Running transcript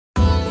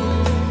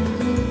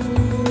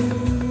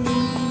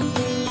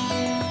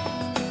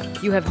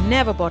You have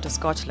never bought a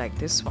scotch like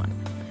this one.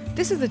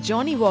 This is the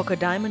Johnnie Walker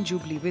Diamond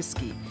Jubilee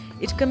Whisky.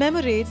 It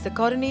commemorates the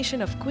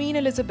coronation of Queen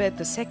Elizabeth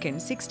II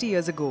 60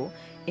 years ago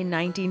in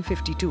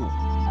 1952.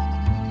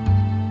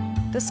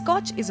 The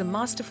scotch is a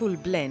masterful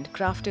blend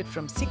crafted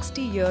from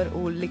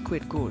 60-year-old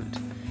liquid gold.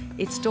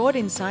 It's stored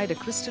inside a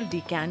crystal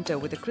decanter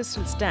with a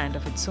crystal stand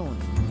of its own.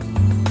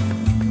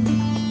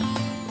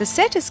 The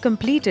set is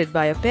completed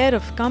by a pair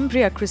of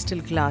Cumbria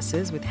crystal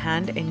glasses with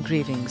hand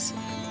engravings.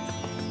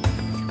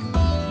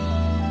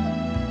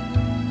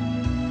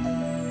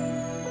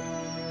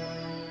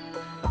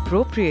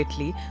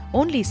 Appropriately,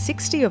 only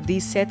 60 of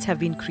these sets have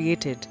been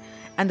created,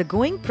 and the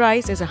going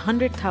price is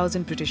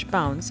 100,000 British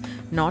pounds,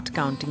 not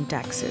counting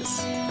taxes.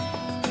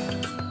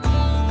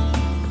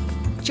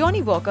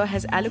 Johnnie Walker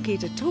has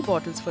allocated 2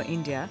 bottles for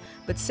India,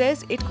 but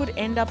says it could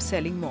end up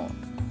selling more.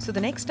 So the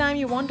next time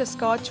you want a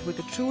scotch with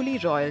a truly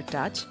royal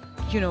touch,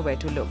 you know where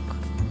to look.